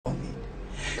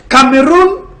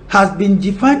Cameroon has been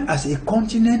defined as a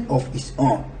continent of its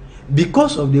own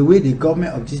because of the way the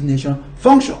government of this nation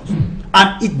functions,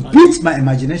 and it beats my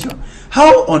imagination.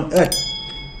 How on earth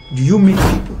do you meet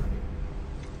people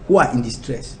who are in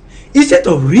distress instead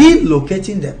of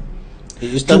relocating them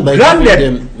to grant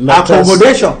them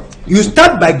accommodation? You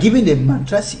start by giving them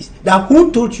mattresses. Now,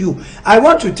 who told you? I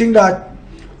want to think that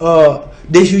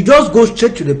they should just go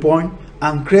straight to the point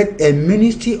and create a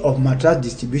ministry of mattress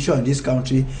distribution in this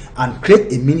country, and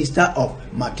create a minister of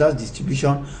mattress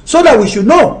distribution, so that we should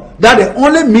know that the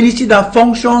only ministry that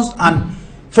functions and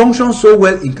functions so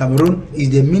well in Cameroon is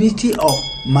the Ministry of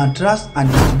Mattress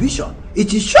and Distribution.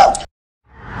 It is short.